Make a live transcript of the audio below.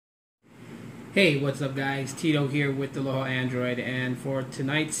Hey, what's up guys? Tito here with Aloha Android, and for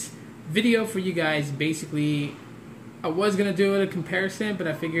tonight's video for you guys, basically I was going to do a comparison, but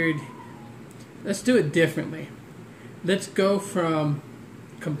I figured let's do it differently. Let's go from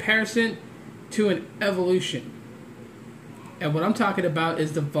comparison to an evolution. And what I'm talking about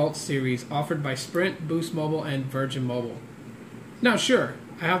is the Vault series offered by Sprint, Boost Mobile, and Virgin Mobile. Now sure,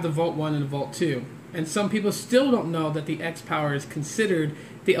 I have the Vault 1 and the Vault 2, and some people still don't know that the X-Power is considered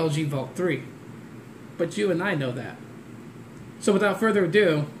the LG Vault 3. But you and I know that. So without further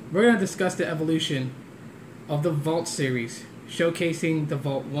ado, we're going to discuss the evolution of the Vault series, showcasing the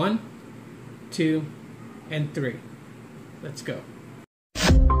Vault 1, 2, and 3. Let's go.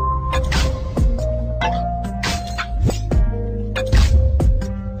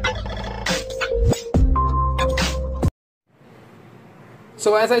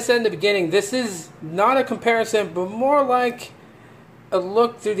 So as I said in the beginning, this is not a comparison, but more like a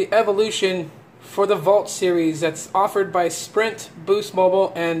look through the evolution for the Vault series that's offered by Sprint, Boost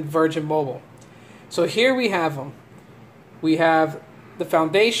Mobile, and Virgin Mobile. So here we have them. We have the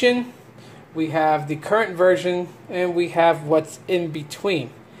foundation, we have the current version, and we have what's in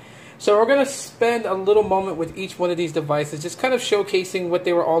between. So we're going to spend a little moment with each one of these devices, just kind of showcasing what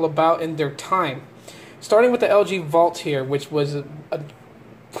they were all about in their time. Starting with the LG Vault here, which was a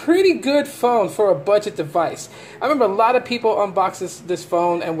pretty good phone for a budget device. I remember a lot of people unboxed this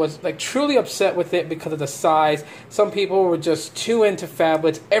phone and was like truly upset with it because of the size. Some people were just too into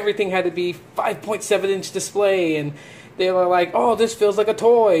phablets. Everything had to be 5.7-inch display, and they were like, oh, this feels like a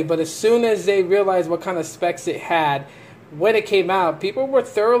toy. But as soon as they realized what kind of specs it had when it came out, people were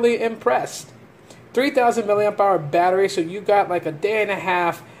thoroughly impressed. 3,000 milliamp hour battery, so you got like a day and a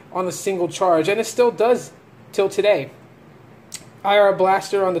half on a single charge, and it still does till today. IR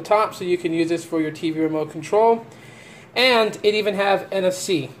blaster on the top, so you can use this for your TV remote control, and it even have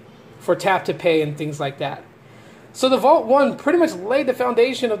NFC for tap to pay and things like that. So the Vault 1 pretty much laid the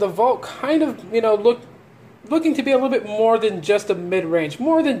foundation of the Vault, kind of, looking to be a little bit more than just a mid-range,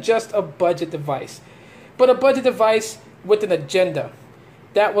 more than just a budget device, but a budget device with an agenda.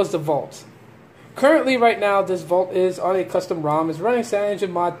 That was the Vault. Currently, right now, this Vault is on a custom ROM. It's running CyanogenMod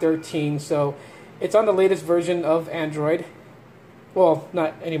Mod 13, so it's on the latest version of Android. Well,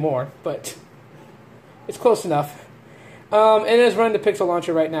 not anymore, but it's close enough. And it is running the Pixel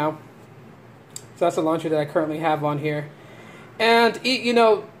launcher right now. So that's the launcher that I currently have on here. And,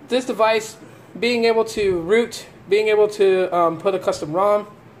 this device, being able to root, being able to put a custom ROM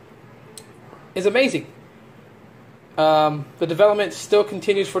is amazing. The development still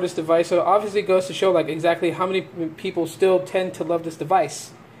continues for this device, so it obviously goes to show like exactly how many people still tend to love this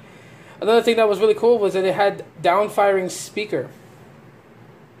device. Another thing that was really cool was that it had down-firing speaker.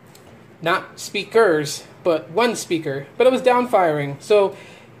 Not speakers, but one speaker. But it was down-firing, so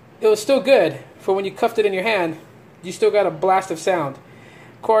it was still good for when you cuffed it in your hand. You still got a blast of sound.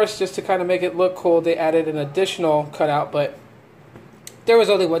 Of course, just to kind of make it look cool, they added an additional cutout, but there was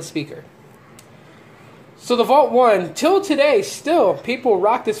only one speaker. So the Vault 1, till today, still, people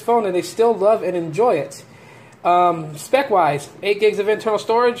rock this phone and they still love and enjoy it. Spec-wise, 8 gigs of internal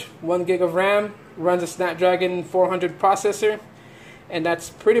storage, 1 gig of RAM, runs a Snapdragon 400 processor, and that's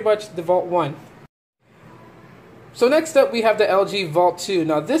pretty much the Vault 1. So next up we have the LG Vault 2.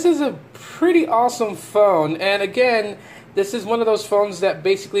 Now this is a pretty awesome phone, and again, this is one of those phones that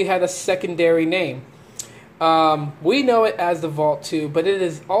basically had a secondary name. We know it as the Vault 2, but it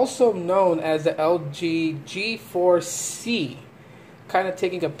is also known as the LG G4C. Kind of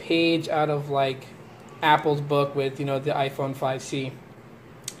taking a page out of like Apple's book with, the iPhone 5C.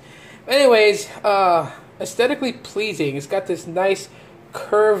 Anyways, aesthetically pleasing. It's got this nice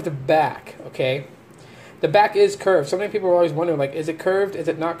curved back, okay? The back is curved. So many people are always wondering, like, is it curved? Is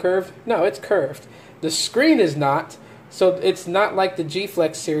it not curved? No, it's curved. The screen is not, so it's not like the G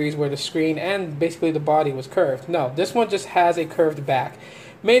Flex series where the screen and basically the body was curved. No, this one just has a curved back.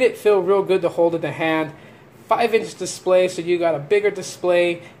 Made it feel real good to hold in the hand. 5-inch display, so you got a bigger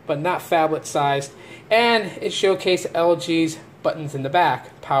display, but not phablet sized. And it showcased LG's buttons in the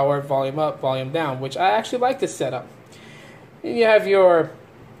back, power, volume up, volume down, which I actually like this setup. And you have your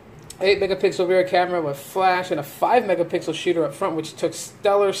 8-megapixel rear camera with flash and a 5-megapixel shooter up front, which took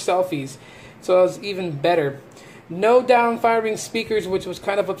stellar selfies, so it was even better. No down-firing speakers, which was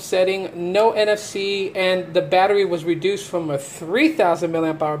kind of upsetting. No NFC, and the battery was reduced from a 3,000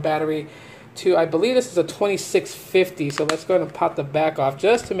 milliamp hour battery to, I believe this is a 2650, so let's go ahead and pop the back off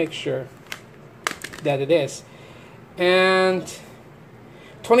just to make sure that it is. And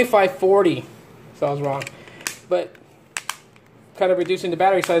 2540, so I was wrong, but kind of reducing the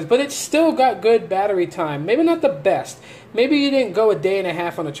battery size, but it's still got good battery time. Maybe not the best. Maybe you didn't go a day and a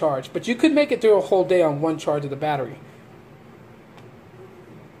half on a charge, but you could make it through a whole day on one charge of the battery.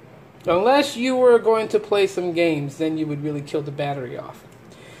 Unless you were going to play some games, then you would really kill the battery off.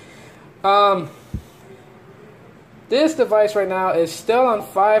 This device right now is still on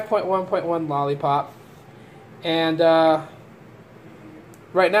 5.1.1 Lollipop, and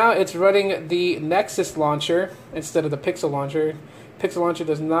right now it's running the Nexus launcher instead of the Pixel launcher. Pixel launcher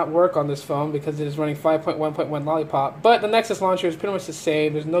does not work on this phone because it is running 5.1.1 Lollipop, but the Nexus launcher is pretty much the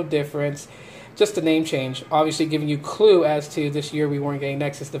same. There's no difference, just a name change. Obviously giving you clue as to this year we weren't getting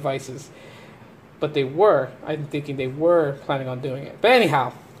Nexus devices, but they were. I'm thinking they were planning on doing it. But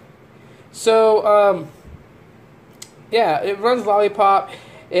anyhow, so yeah, it runs Lollipop.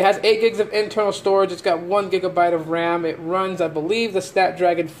 It has 8 gigs of internal storage. It's got 1 gigabyte of RAM. It runs, I believe, the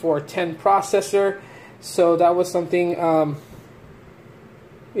Snapdragon 410 processor. So that was something,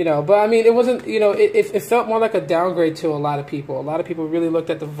 you know, but I mean, it wasn't, you know, it felt more like a downgrade to a lot of people. A lot of people really looked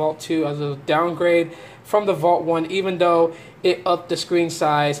at the Vault 2 as a downgrade from the Vault 1, even though it upped the screen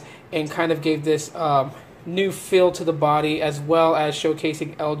size and kind of gave this new feel to the body, as well as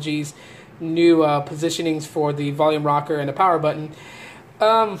showcasing LG's new positionings for the volume rocker and the power button.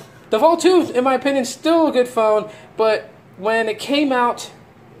 The Vault 2, in my opinion, still a good phone, but when it came out,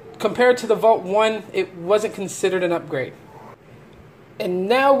 compared to the Vault 1, it wasn't considered an upgrade. And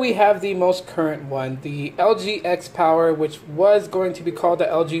now we have the most current one, the LG X Power, which was going to be called the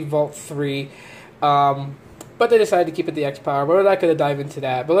LG Vault 3, but they decided to keep it the X Power. We're not going to dive into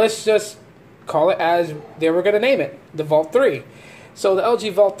that, but let's just call it as they were going to name it, the Vault 3. So the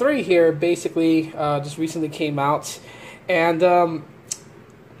LG Vault 3 here basically just recently came out, and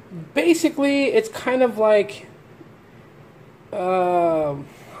basically it's kind of like I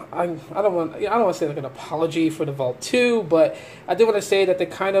don't want to say like an apology for the Vault 2, but I do want to say that they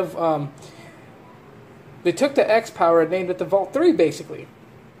kind of they took the X Power and named it the Vault 3 basically.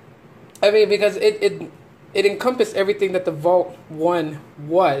 I mean, because it encompassed everything that the Vault 1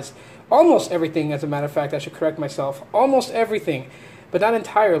 was. Almost everything, as a matter of fact. I should correct myself. Almost everything, but not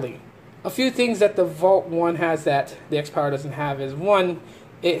entirely. A few things that the Vault 1 has that the X Power doesn't have is, one,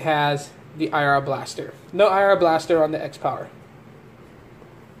 it has the IR blaster. No IR blaster on the X Power.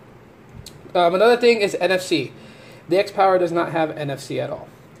 Another thing is NFC. The X Power does not have NFC at all.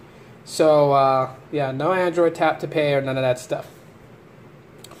 So, yeah, no Android Tap to Pay or none of that stuff.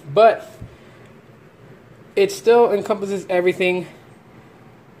 But it still encompasses everything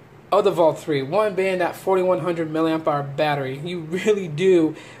of the Vault 3. One being that 4100 milliamp hour battery. You really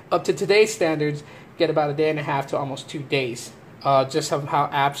do, up to today's standards, get about a day and a half to almost 2 days. Just how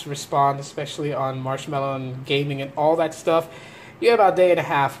apps respond, especially on Marshmallow and gaming and all that stuff. You get about a day and a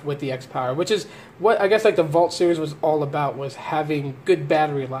half with the X Power, which is what I guess like the Vault series was all about, was having good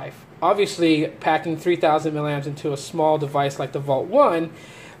battery life. Obviously, packing 3000 milliamps into a small device like the Vault 1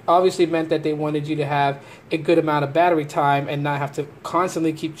 obviously meant that they wanted you to have a good amount of battery time and not have to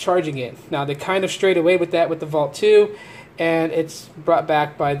constantly keep charging it. Now, they kind of strayed away with that with the Vault 2, and it's brought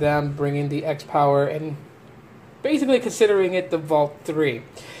back by them bringing the X Power and basically considering it the Vault 3.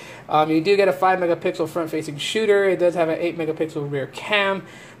 You do get a 5 megapixel front-facing shooter. It does have an 8 megapixel rear cam,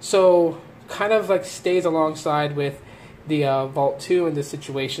 so kind of like stays alongside with the Vault 2 in this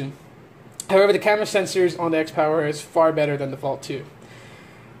situation. However, the camera sensors on the X Power is far better than the Vault 2.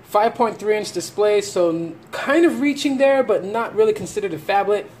 5.3-inch display, so kind of reaching there, but not really considered a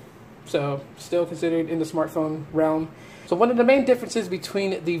phablet. So still considered in the smartphone realm. So one of the main differences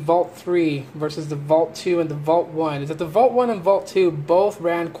between the Vault 3 versus the Vault 2 and the Vault 1 is that the Vault 1 and Vault 2 both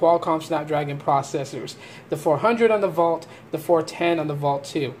ran Qualcomm Snapdragon processors. The 400 on the Vault, the 410 on the Vault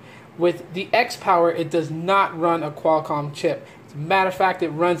 2. With the X Power, it does not run a Qualcomm chip. As a matter of fact, it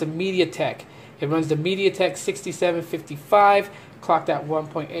runs a MediaTek. It runs the MediaTek 6755, clocked at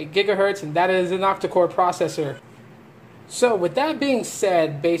 1.8 gigahertz, and that is an octa-core processor. So with that being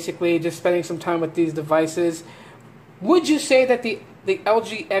said, basically just spending some time with these devices, would you say that the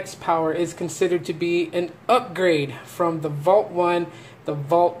LG X Power is considered to be an upgrade from the Vault 1, the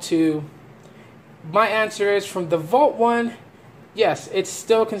Vault 2? My answer is, from the Vault 1, yes, it's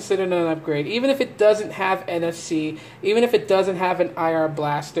still considered an upgrade. Even if it doesn't have NFC, even if it doesn't have an IR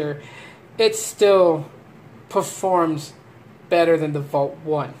blaster, it still performs better than the Vault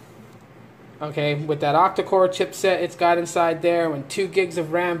 1. Okay, with that octa-core chipset it's got inside there, and 2 gigs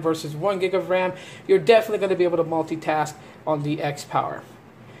of RAM versus 1 gig of RAM, you're definitely going to be able to multitask on the X Power.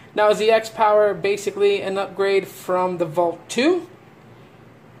 Now, is the X Power basically an upgrade from the Vault 2?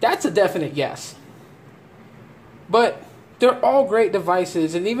 That's a definite yes. But they're all great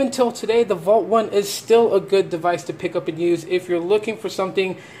devices, and even till today, the Vault 1 is still a good device to pick up and use if you're looking for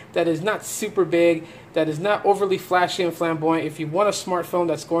something that is not super big, that is not overly flashy and flamboyant. If you want a smartphone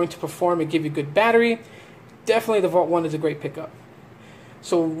that's going to perform and give you good battery, definitely the Vault 1 is a great pickup.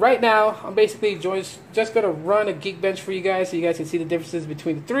 So right now, I'm basically just going to run a Geekbench for you guys so you guys can see the differences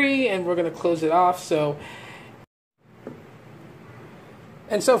between the three, and we're going to close it off. So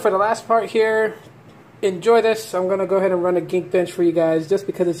for the last part here, enjoy this. I'm going to go ahead and run a Geekbench for you guys just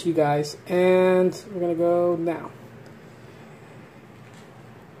because it's you guys. And we're going to go now.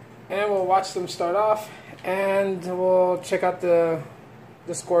 And we'll watch them start off, and we'll check out the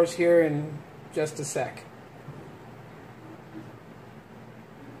scores here in just a sec.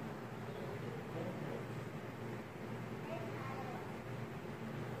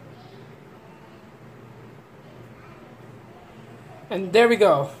 And there we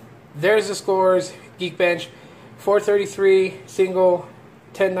go. There's the scores. Geekbench, 433 single,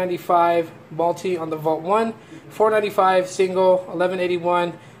 1095 multi on the Vault 1, 495 single,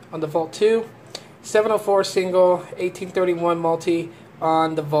 1181 on the Vault 2, 704 single, 1831 multi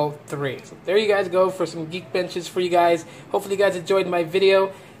on the Vault 3. So there you guys go for some Geekbenches for you guys. Hopefully you guys enjoyed my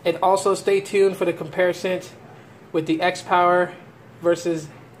video, and also stay tuned for the comparison with the X-Power versus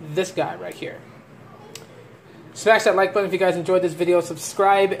this guy right here. Smash that like button if you guys enjoyed this video,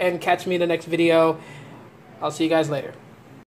 subscribe, and catch me in the next video. I'll see you guys later.